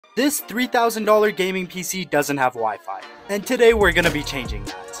This $3,000 gaming PC doesn't have Wi-Fi, and today we're gonna be changing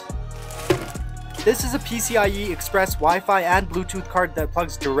that. This is a PCIe Express Wi-Fi and Bluetooth card that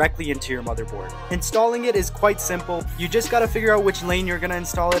plugs directly into your motherboard. Installing it is quite simple. You just gotta figure out which lane you're gonna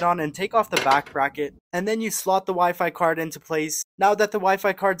install it on and take off the back bracket, and then you slot the Wi-Fi card into place. Now that the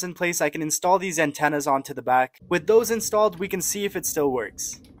Wi-Fi card's in place, I can install these antennas onto the back. With those installed, we can see if it still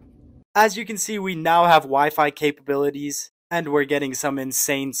works. As you can see, we now have Wi-Fi capabilities, and we're getting some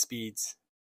insane speeds.